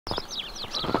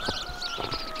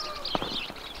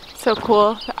So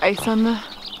cool, the ice on the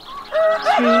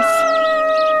trees.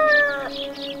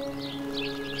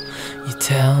 You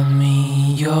tell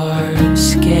me you're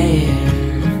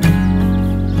scared.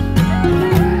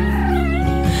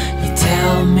 You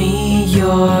tell me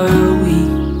you're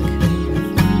weak,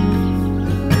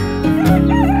 but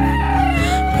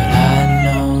I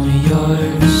know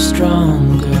you're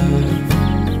stronger.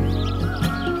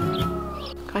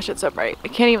 Gosh, it's so bright. I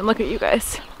can't even look at you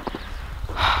guys.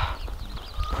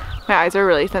 My eyes are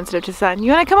really sensitive to sun.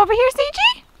 You want to come over here, CG?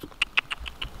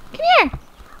 Come here.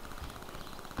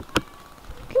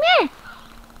 Come here.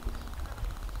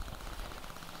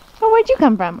 Oh, where'd you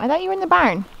come from? I thought you were in the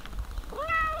barn.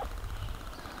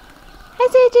 Hi,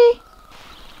 CG.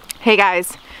 Hey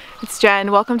guys, it's Jen.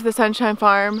 Welcome to the Sunshine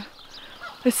Farm.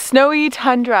 The snowy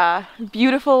tundra,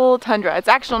 beautiful tundra. It's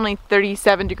actually only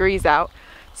 37 degrees out.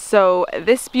 So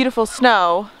this beautiful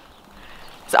snow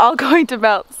is all going to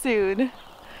melt soon.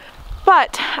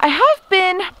 But I have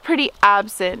been pretty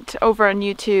absent over on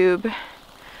YouTube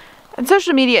and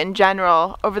social media in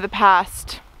general over the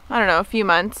past, I don't know, a few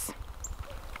months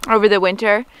over the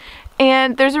winter.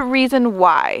 And there's a reason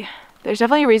why. There's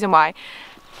definitely a reason why.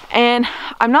 And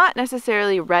I'm not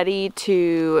necessarily ready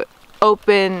to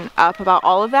open up about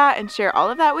all of that and share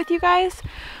all of that with you guys.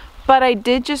 But I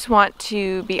did just want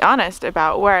to be honest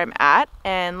about where I'm at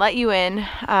and let you in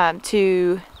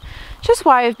to just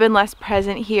why I've been less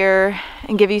present here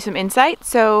and give you some insight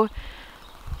so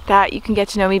that you can get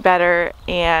to know me better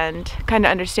and kind of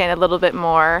understand a little bit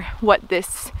more what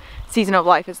this season of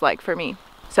life is like for me.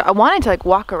 So I wanted to like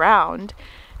walk around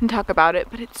and talk about it,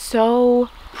 but it's so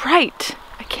bright.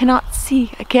 I cannot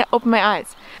see. I can't open my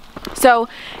eyes. So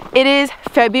it is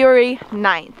February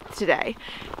 9th today,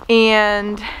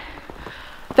 and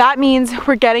that means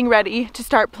we're getting ready to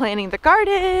start planting the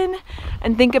garden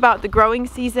and think about the growing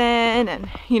season and,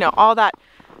 you know, all that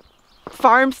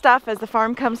farm stuff as the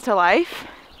farm comes to life.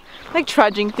 Like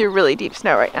trudging through really deep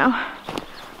snow right now.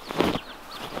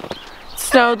 It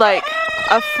snowed like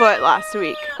a foot last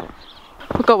week.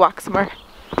 We'll go walk somewhere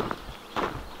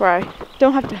where I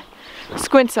don't have to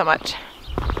squint so much.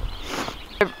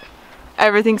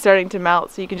 Everything's starting to melt,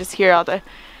 so you can just hear all the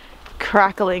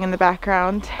crackling in the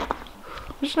background.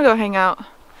 I'm just gonna go hang out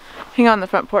on the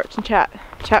front porch and chat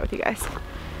with you guys.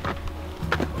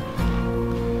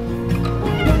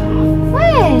 What?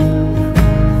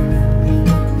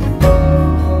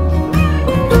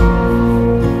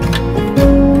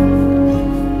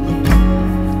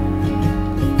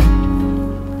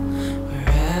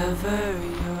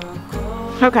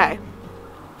 Okay.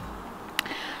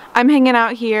 I'm hanging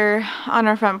out here on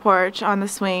our front porch on the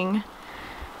swing.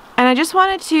 And I just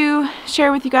wanted to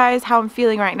share with you guys how I'm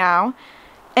feeling right now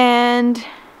and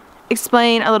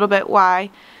explain a little bit why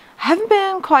I haven't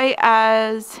been quite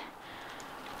as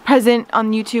present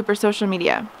on YouTube or social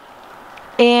media.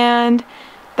 And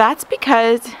that's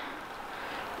because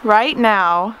right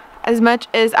now, as much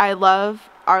as I love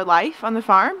our life on the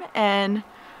farm, and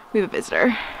we have a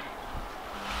visitor. I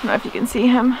don't know if you can see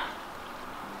him.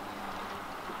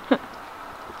 He's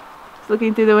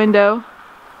looking through the window.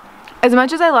 As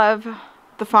much as I love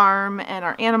the farm and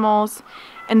our animals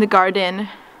and the garden,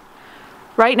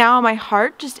 right now my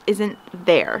heart just isn't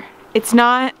there. It's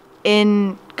not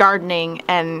in gardening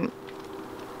and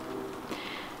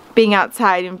being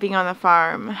outside and being on the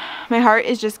farm. My heart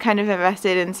is just kind of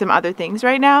invested in some other things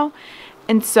right now.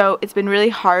 And so it's been really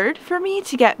hard for me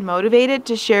to get motivated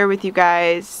to share with you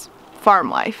guys farm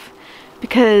life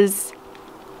because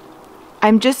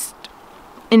I'm just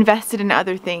invested in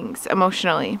other things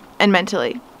emotionally and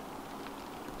mentally.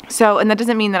 So, and that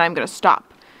doesn't mean that I'm going to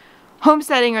stop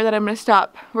homesteading or that I'm going to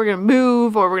stop, we're going to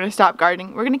move or we're going to stop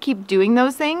gardening. We're going to keep doing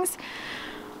those things.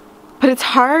 But it's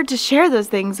hard to share those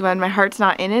things when my heart's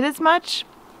not in it as much.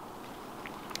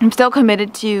 I'm still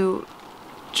committed to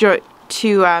sharing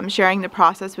the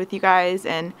process with you guys,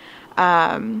 and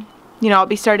you know, I'll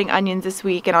be starting onions this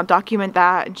week and I'll document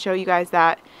that and show you guys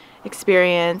that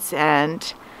experience.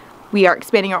 And we are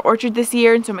expanding our orchard this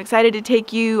year, and so I'm excited to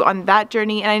take you on that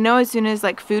journey. And I know as soon as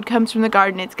like food comes from the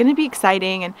garden, it's going to be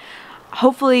exciting, and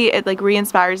hopefully it like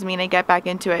re-inspires me and I get back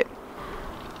into it.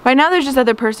 Right now there's just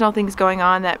other personal things going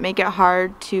on that make it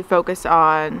hard to focus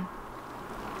on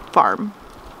farm.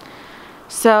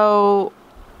 So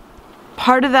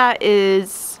part of that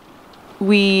is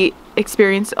we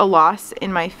experienced a loss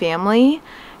in my family,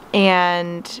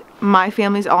 and my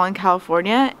family's all in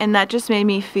California, and that just made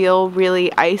me feel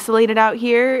really isolated out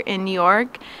here in New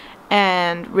York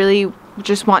and really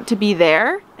just want to be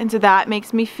there. And so that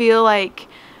makes me feel like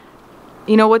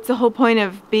you know, what's the whole point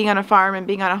of being on a farm and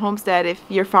being on a homestead if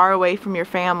you're far away from your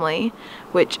family,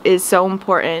 which is so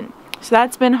important. So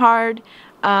that's been hard.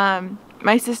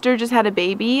 My sister just had a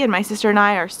baby, and my sister and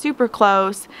I are super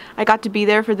close. I got to be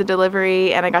there for the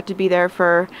delivery, and I got to be there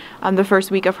for the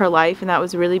first week of her life, and that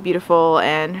was really beautiful.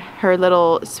 And her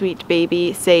little sweet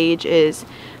baby, Sage, is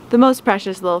the most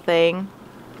precious little thing,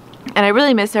 and I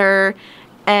really miss her.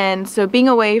 And so being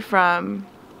away from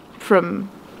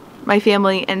my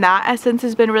family in that essence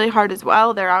has been really hard as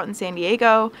well. They're out in San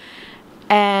Diego,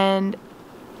 and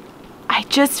I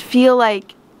just feel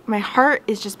like my heart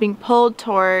is just being pulled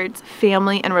towards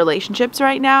family and relationships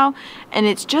right now, and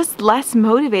it's just less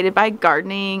motivated by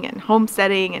gardening and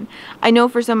homesteading. And I know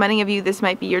for so many of you this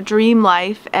might be your dream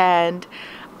life, and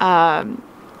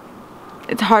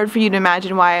it's hard for you to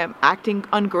imagine why I'm acting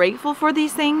ungrateful for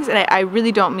these things, and I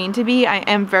really don't mean to be. I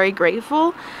am very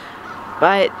grateful,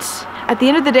 but at the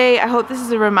end of the day, I hope this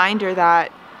is a reminder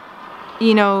that,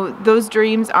 you know, those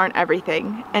dreams aren't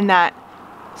everything, and that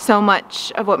so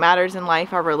much of what matters in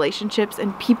life are relationships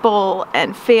and people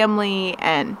and family.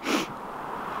 And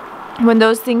when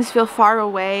those things feel far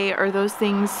away, or those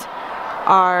things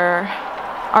are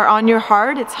on your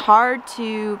heart, it's hard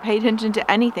to pay attention to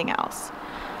anything else.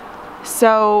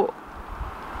 So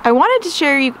I wanted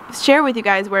to share with you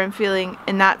guys where I'm feeling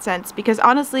in that sense, because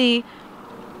honestly,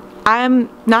 I'm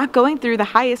not going through the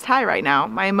highest high right now.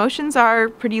 My emotions are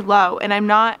pretty low, and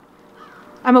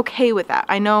I'm okay with that.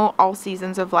 I know all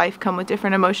seasons of life come with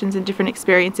different emotions and different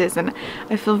experiences, and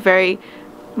I feel very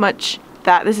much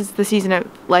that this is the season of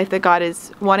life that God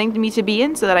is wanting me to be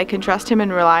in, so that I can trust Him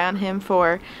and rely on Him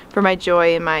for my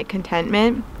joy and my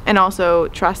contentment, and also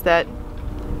trust that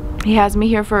He has me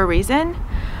here for a reason.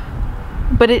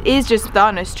 But it is just the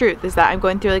honest truth, is that I'm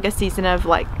going through like a season of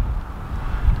like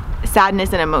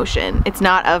sadness and emotion. It's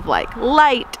not of like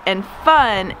light and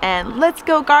fun and let's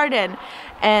go garden.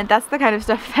 And that's the kind of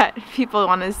stuff that people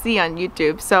want to see on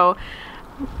YouTube. So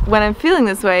when I'm feeling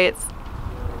this way,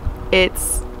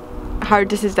 it's hard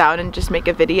to sit down and just make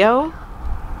a video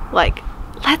like,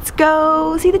 let's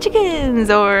go see the chickens,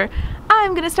 or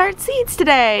I'm gonna start seeds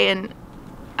today. And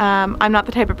I'm not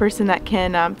the type of person that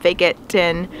can fake it,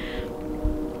 and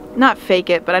not fake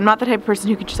it, but I'm not the type of person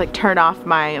who can just like turn off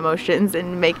my emotions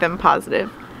and make them positive.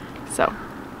 So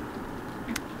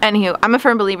anywho, I'm a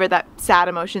firm believer that sad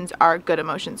emotions are good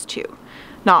emotions too.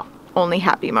 Not only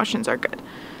happy emotions are good.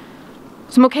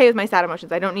 So I'm okay with my sad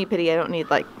emotions. I don't need pity. I don't need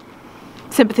like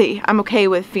sympathy. I'm okay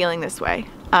with feeling this way.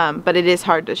 But it is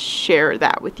hard to share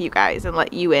that with you guys and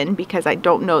let you in, because I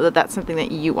don't know that that's something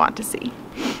that you want to see.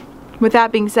 With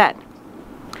that being said,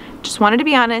 just wanted to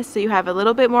be honest so you have a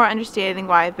little bit more understanding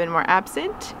why I've been more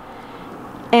absent.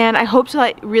 And I hope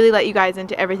to really let you guys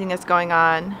into everything that's going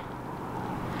on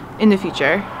in the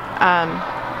future,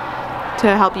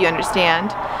 to help you understand.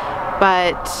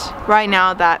 But right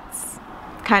now, that's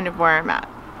kind of where I'm at.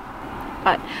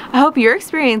 But I hope you're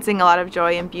experiencing a lot of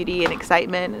joy and beauty and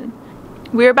excitement.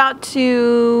 We're about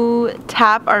to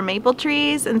tap our maple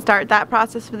trees and start that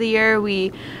process for the year.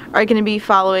 We are going to be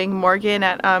following Morgan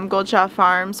at Goldshaw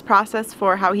Farms process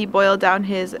for how he boiled down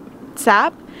his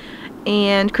sap.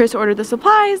 And Chris ordered the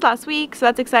supplies last week, so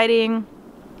that's exciting.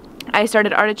 I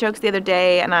started artichokes the other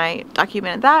day, and I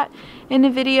documented that in a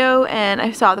video, and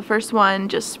I saw the first one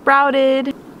just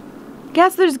sprouted.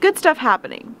 Yes, there's good stuff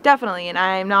happening, definitely, and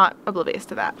I'm not oblivious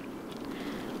to that.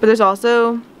 But there's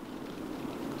also,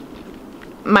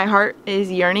 my heart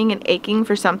is yearning and aching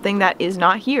for something that is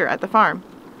not here at the farm.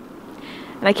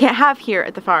 And I can't have here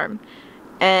at the farm.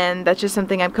 And that's just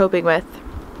something I'm coping with.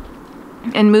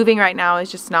 And moving right now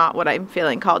is just not what I'm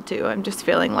feeling called to. I'm just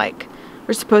feeling like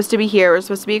we're supposed to be here. We're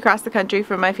supposed to be across the country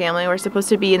from my family. We're supposed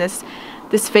to be in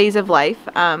this phase of life.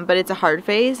 But it's a hard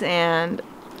phase, and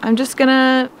I'm just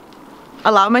gonna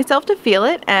allow myself to feel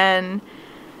it. And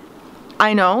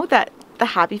I know that the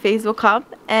happy phase will come,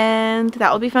 and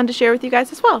that will be fun to share with you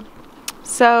guys as well.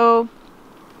 So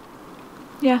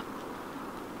yeah,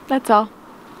 that's all.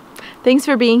 Thanks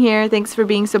for being here. Thanks for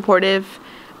being supportive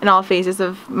in all phases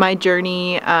of my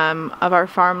journey, of our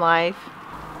farm life.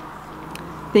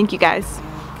 Thank you guys.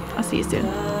 I'll see you soon.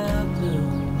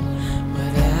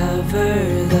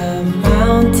 Whatever the